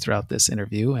highlighting throughout this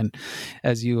interview, and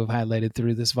as you have highlighted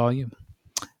through this volume.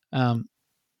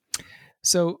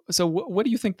 So what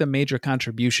do you think the major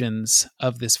contributions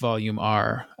of this volume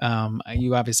are?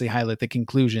 You obviously highlight the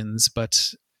conclusions,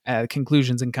 but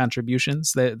conclusions and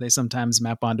contributions, they sometimes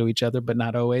map onto each other, but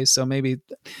not always. So maybe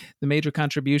the major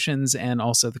contributions and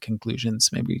also the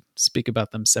conclusions, maybe speak about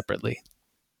them separately.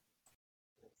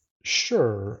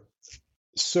 Sure.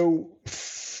 So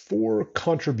for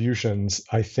contributions,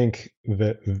 I think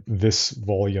that this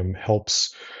volume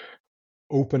helps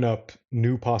open up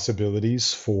new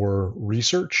possibilities for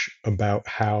research about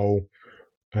how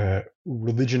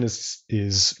religion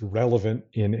is relevant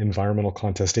in environmental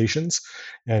contestations.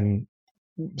 And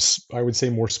I would say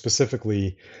more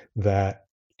specifically that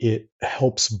it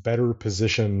helps better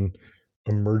position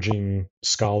emerging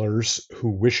scholars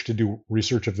who wish to do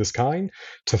research of this kind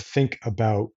to think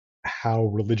about how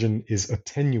religion is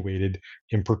attenuated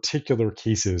in particular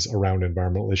cases around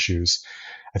environmental issues.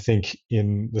 I think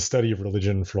in the study of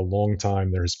religion for a long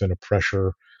time, there has been a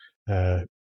pressure.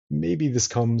 Maybe this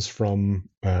comes from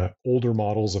older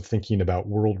models of thinking about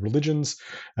world religions,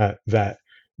 that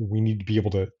we need to be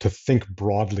able to think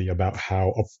broadly about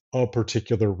how a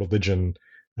particular religion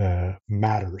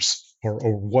matters,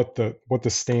 or what the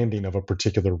standing of a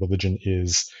particular religion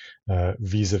is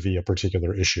vis-a-vis a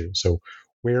particular issue. So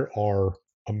where are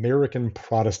American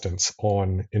Protestants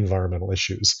on environmental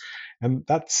issues? And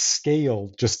that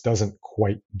scale just doesn't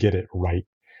quite get it right.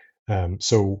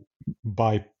 So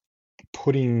by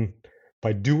doing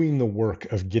the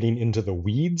work of getting into the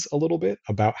weeds a little bit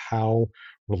about how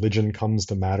religion comes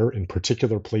to matter in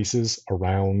particular places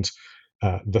around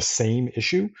the same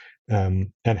issue,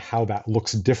 and how that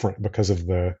looks different because of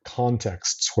the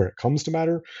contexts where it comes to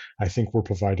matter, I think we're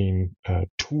providing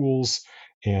tools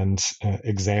and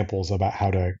examples about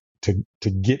how to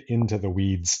get into the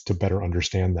weeds to better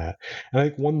understand that. And I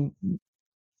think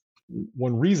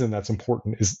one reason that's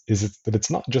important is that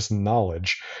it's not just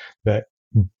knowledge, that,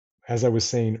 as I was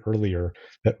saying earlier,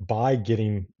 that by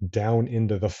getting down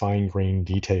into the fine-grained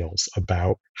details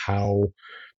about how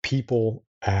people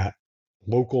at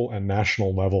local and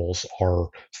national levels are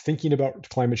thinking about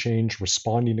climate change,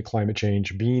 responding to climate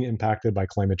change, being impacted by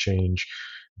climate change,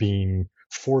 being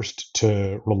forced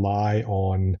to rely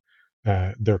on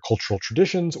their cultural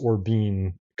traditions, or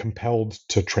being compelled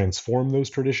to transform those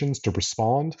traditions to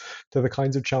respond to the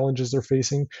kinds of challenges they're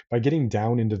facing. By getting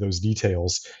down into those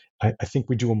details, I think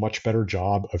we do a much better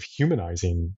job of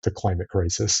humanizing the climate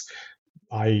crisis.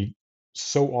 I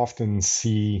so often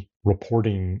see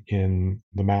reporting in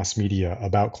the mass media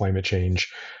about climate change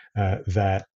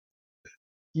that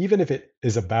even if it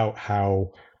is about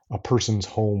how a person's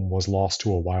home was lost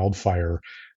to a wildfire,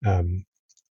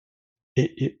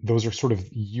 those are sort of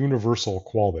universal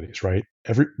qualities, right?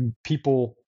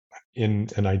 People in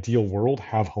an ideal world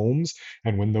have homes,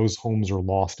 and when those homes are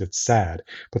lost, it's sad,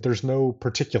 but there's no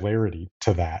particularity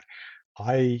to that.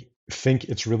 I think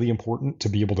it's really important to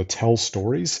be able to tell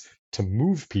stories to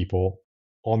move people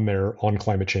on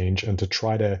climate change, and to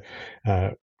try to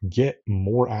get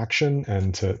more action,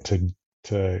 and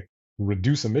to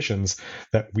reduce emissions,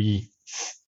 that we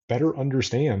better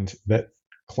understand that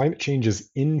climate change is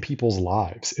in people's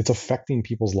lives. It's affecting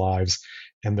people's lives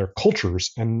and their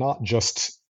cultures, and not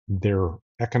just their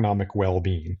economic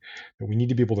well-being. That we need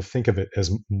to be able to think of it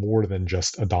as more than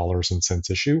just a dollars and cents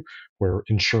issue, where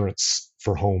insurance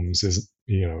for homes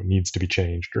needs to be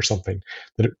changed or something.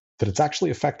 That it's actually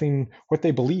affecting what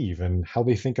they believe and how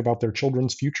they think about their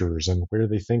children's futures, and where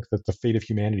they think that the fate of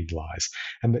humanity lies.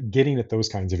 And that getting at those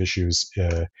kinds of issues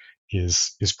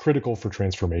is critical for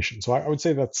transformation. So I would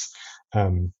say that's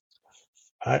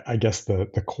I guess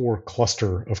the core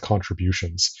cluster of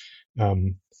contributions.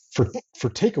 For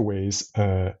takeaways,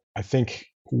 I think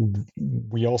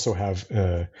we also have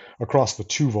across the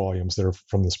 2 volumes that are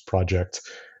from this project.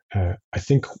 I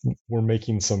think we're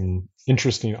making some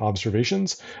interesting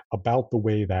observations about the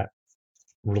way that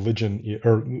religion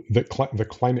or the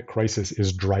climate crisis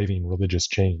is driving religious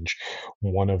change.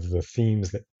 One of the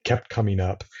themes that kept coming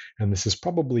up, and this is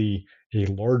probably a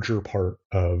larger part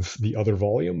of the other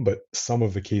volume, but some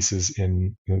of the cases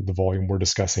in the volume we're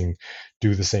discussing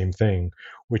do the same thing,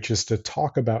 which is to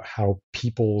talk about how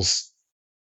people's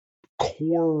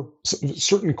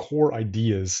certain core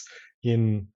ideas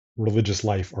in religious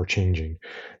life are changing.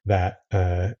 That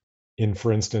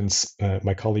for instance,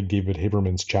 my colleague David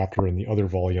Haberman's chapter in the other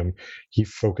volume, he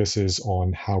focuses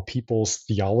on how people's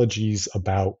theologies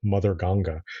about Mother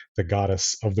Ganga, the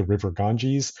goddess of the river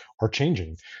Ganges, are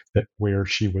changing. That where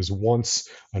she was once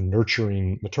a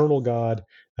nurturing maternal god,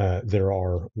 there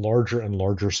are larger and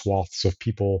larger swaths of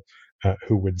people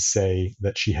who would say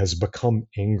that she has become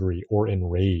angry or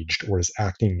enraged or is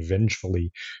acting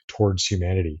vengefully towards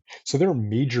humanity. So there are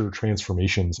major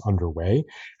transformations underway.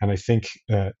 And I think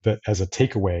that as a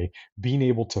takeaway, being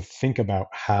able to think about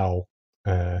how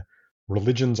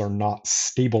religions are not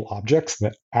stable objects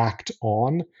that act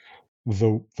on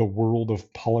the world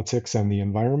of politics and the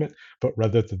environment, but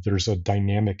rather that there's a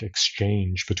dynamic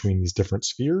exchange between these different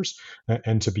spheres,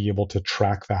 and to be able to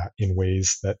track that in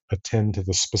ways that attend to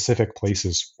the specific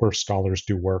places where scholars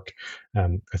do work. I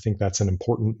think that's an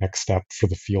important next step for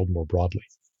the field more broadly.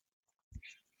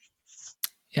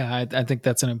 Yeah, I think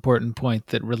that's an important point,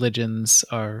 that religions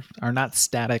are not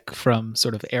static from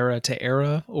sort of era to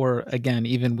era, or again,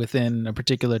 even within a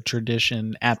particular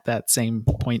tradition at that same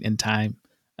point in time.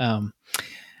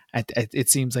 It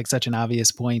seems like such an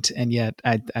obvious point, and yet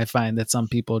I find that some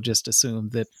people just assume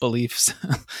that beliefs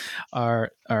are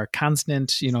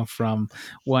constant, from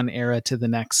one era to the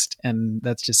next, and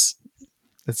that's just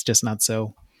not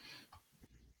so.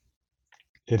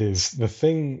 It is the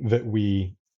thing that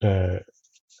we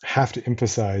have to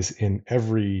emphasize in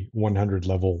every 100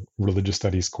 level religious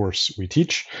studies course we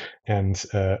teach, and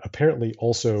apparently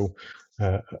also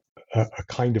a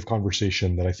kind of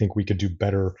conversation that I think we could do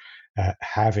better at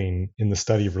having in the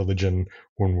study of religion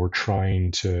when we're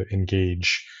trying to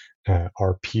engage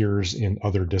our peers in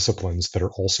other disciplines that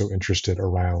are also interested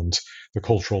around the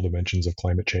cultural dimensions of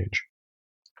climate change.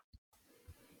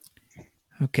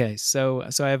 Okay, so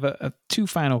I have 2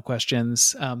 final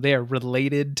questions. They are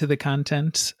related to the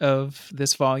content of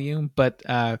this volume, but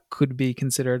could be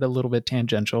considered a little bit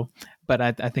tangential. But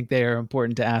I think they are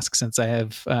important to ask, since I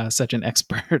have such an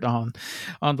expert on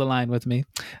the line with me.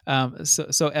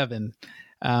 So Evan,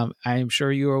 I am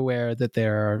sure you are aware that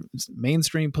there are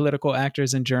mainstream political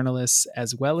actors and journalists,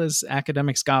 as well as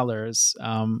academic scholars,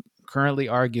 currently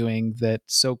arguing that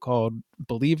so-called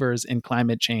believers in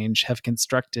climate change have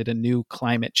constructed a new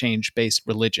climate change-based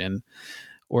religion,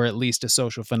 or at least a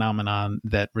social phenomenon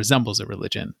that resembles a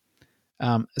religion.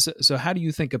 So how do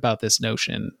you think about this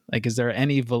notion? Like, is there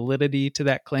any validity to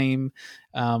that claim,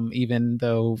 even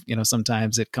though,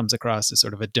 sometimes it comes across as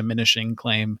sort of a diminishing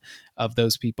claim of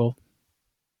those people?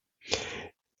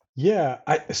 Yeah.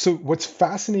 So what's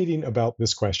fascinating about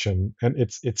this question, and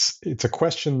it's a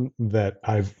question that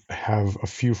I have a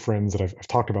few friends that I've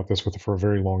talked about this with for a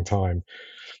very long time.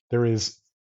 There is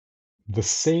the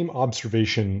same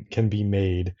observation can be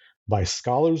made by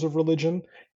scholars of religion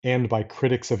and by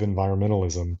critics of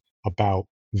environmentalism about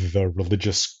the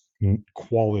religious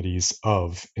qualities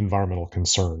of environmental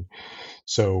concern.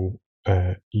 So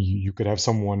you could have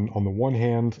someone on the one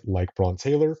hand, like Bron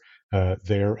Taylor,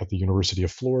 there at the University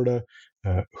of Florida,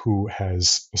 who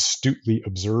has astutely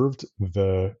observed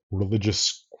the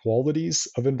religious qualities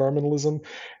of environmentalism,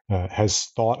 has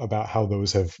thought about how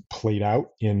those have played out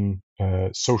in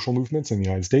social movements in the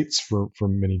United States for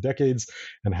many decades,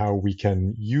 and how we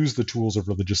can use the tools of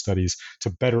religious studies to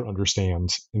better understand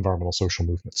environmental social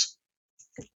movements.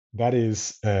 That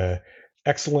is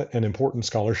excellent and important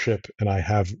scholarship, and I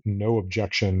have no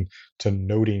objection to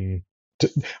noting.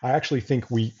 I actually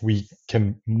think we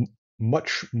can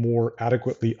much more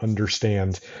adequately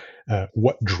understand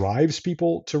what drives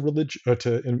people to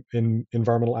religion, in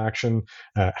environmental action,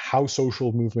 how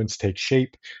social movements take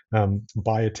shape,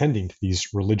 by attending to these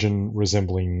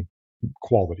religion-resembling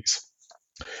qualities.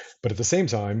 But at the same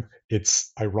time,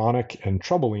 it's ironic and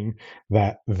troubling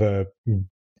that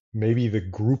maybe the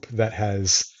group that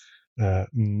has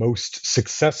most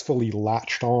successfully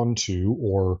latched on to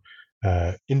or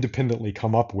independently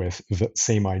come up with the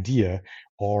same idea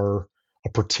are a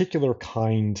particular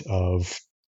kind of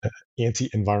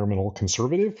anti-environmental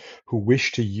conservative who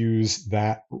wish to use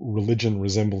that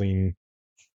religion-resembling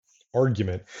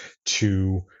argument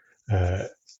to uh,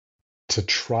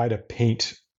 try to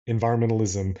paint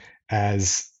environmentalism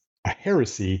as a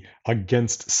heresy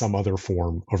against some other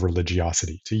form of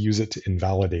religiosity, to use it to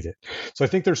invalidate it. So I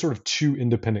think there's sort of two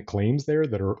independent claims there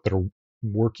that are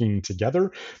working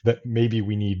together that maybe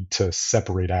we need to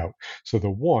separate out. So the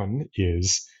one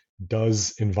is,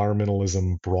 does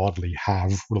environmentalism broadly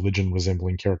have religion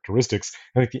resembling characteristics?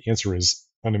 I think the answer is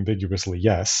unambiguously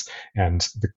yes. And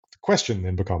the question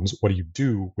then becomes, what do you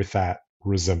do with that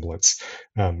resemblance?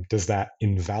 Does that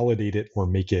invalidate it or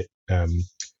make it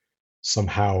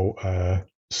somehow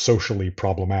socially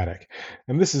problematic?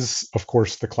 And this is, of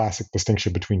course, the classic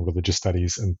distinction between religious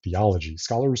studies and theology.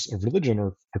 Scholars of religion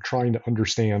are trying to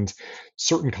understand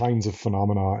certain kinds of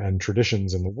phenomena and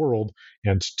traditions in the world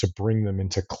and to bring them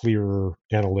into clear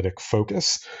analytic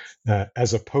focus,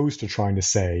 as opposed to trying to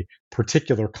say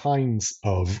particular kinds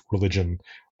of religion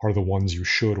are the ones you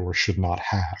should or should not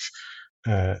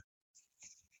have.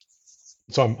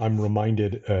 So I'm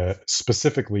reminded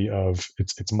specifically of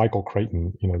it's Michael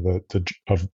Crichton, the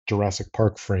of Jurassic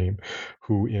Park fame,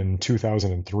 who in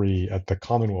 2003 at the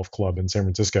Commonwealth Club in San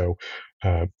Francisco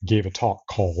gave a talk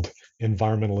called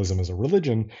 "Environmentalism as a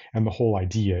Religion," and the whole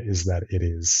idea is that it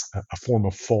is a form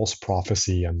of false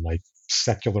prophecy and like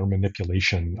secular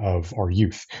manipulation of our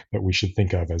youth that we should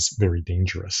think of as very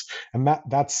dangerous. And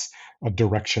that's a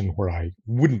direction where I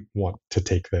wouldn't want to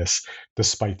take this,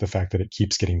 despite the fact that it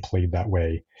keeps getting played that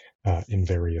way in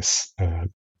various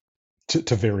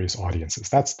to various audiences.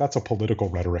 That's a political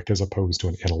rhetoric as opposed to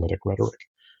an analytic rhetoric.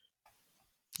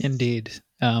 Indeed.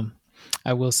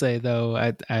 I will say, though,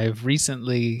 I've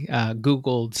recently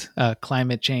Googled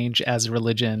climate change as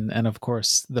religion. And of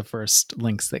course, the first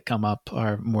links that come up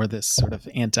are more this sort of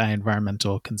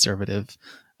anti-environmental conservative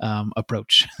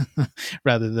approach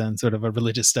rather than sort of a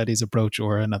religious studies approach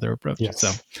or another approach. Yes.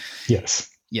 So, yes.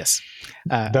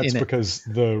 That's because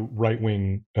the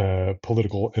right-wing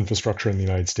political infrastructure in the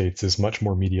United States is much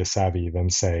more media savvy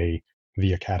than, say,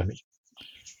 the academy.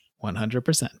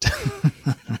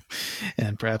 100%.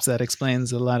 And perhaps that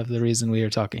explains a lot of the reason we are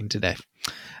talking today.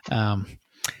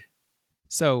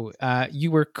 So you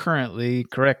were currently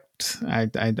correct. I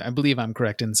believe I'm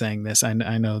correct in saying this. I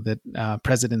know that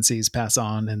presidencies pass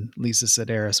on and Lisa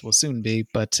Sedaris will soon be,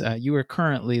 but you are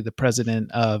currently the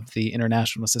president of the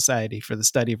International Society for the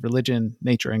Study of Religion,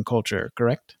 Nature, and Culture,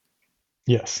 correct?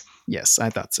 Yes. Yes, I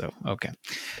thought so. Okay.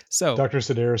 So Dr.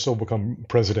 Sedaris will become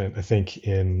president, I think,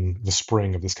 in the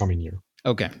spring of this coming year.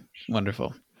 Okay,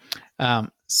 wonderful.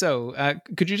 So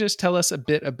could you just tell us a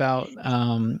bit about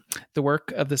the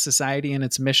work of the Society and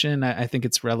its mission? I think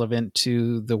it's relevant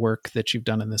to the work that you've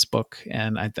done in this book,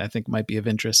 and I think might be of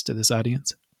interest to this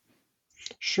audience.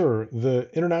 Sure. The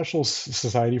International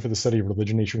Society for the Study of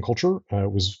Religion, Nature, and Culture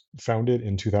was founded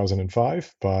in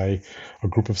 2005 by a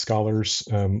group of scholars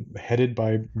headed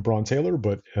by Bron Taylor,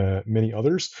 but many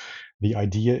others. The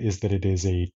idea is that it is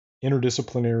a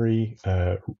interdisciplinary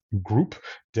group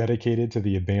dedicated to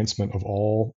the advancement of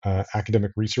all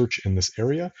academic research in this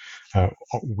area.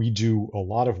 We do a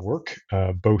lot of work,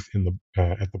 both in the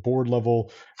at the board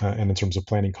level and in terms of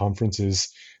planning conferences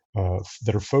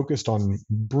that are focused on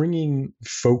bringing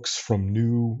folks from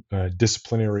new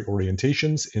disciplinary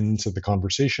orientations into the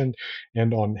conversation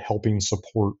and on helping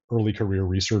support early career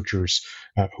researchers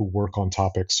who work on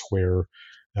topics where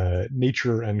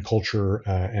nature and culture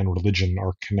and religion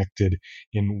are connected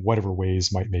in whatever ways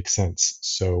might make sense.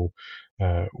 So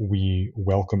we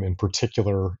welcome in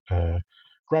particular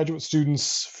graduate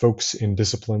students, folks in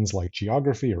disciplines like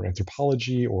geography or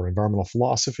anthropology or environmental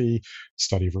philosophy,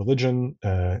 study of religion,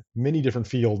 many different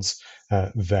fields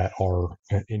that are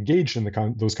engaged in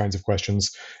those kinds of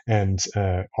questions. And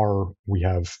we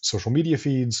have social media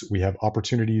feeds, we have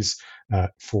opportunities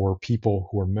for people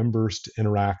who are members to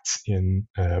interact in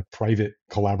private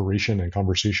collaboration and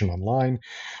conversation online.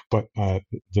 But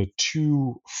the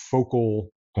two focal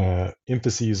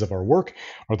emphases of our work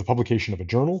are the publication of a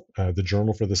journal, the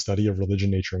Journal for the Study of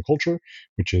Religion, Nature, and Culture,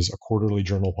 which is a quarterly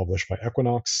journal published by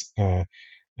Equinox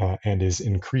and is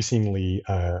increasingly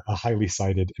a highly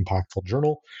cited, impactful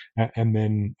journal, and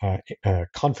then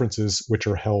conferences which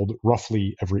are held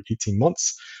roughly every 18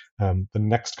 months. The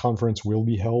next conference will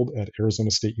be held at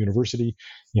Arizona State University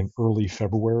in early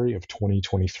February of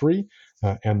 2023,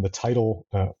 and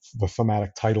the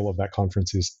thematic title of that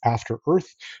conference is After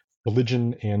Earth,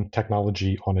 religion and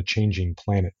technology on a changing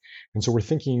planet. And so we're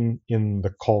thinking in the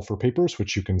call for papers,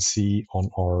 which you can see on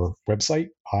our website,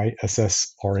 issrnc.org.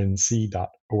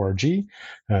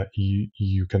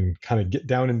 You can kind of get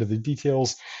down into the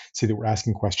details, see that we're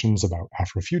asking questions about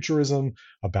Afrofuturism,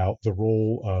 about the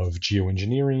role of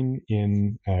geoengineering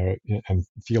in and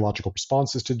theological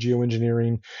responses to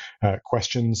geoengineering,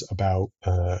 questions about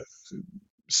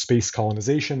space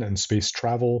colonization and space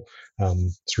travel,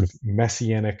 sort of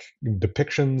messianic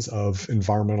depictions of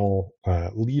environmental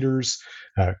leaders,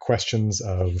 questions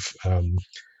of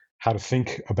how to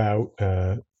think about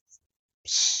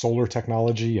solar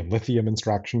technology and lithium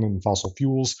extraction and fossil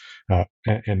fuels,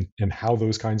 and how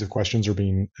those kinds of questions are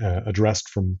being addressed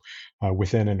from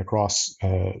within and across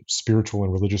spiritual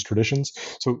and religious traditions.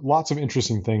 So lots of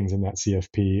interesting things in that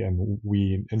CFP, and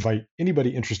we invite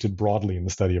anybody interested broadly in the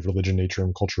study of religion, nature,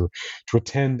 and culture to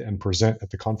attend and present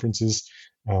at the conferences.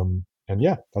 And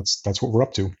yeah, that's what we're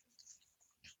up to.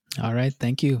 All right,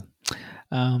 thank you.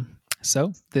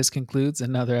 So this concludes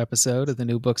another episode of the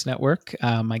New Books Network.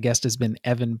 My guest has been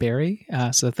Evan Berry.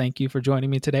 So thank you for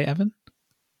joining me today, Evan.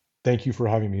 Thank you for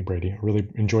having me, Brady. I really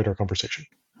enjoyed our conversation.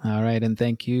 All right. And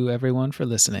thank you, everyone, for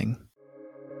listening.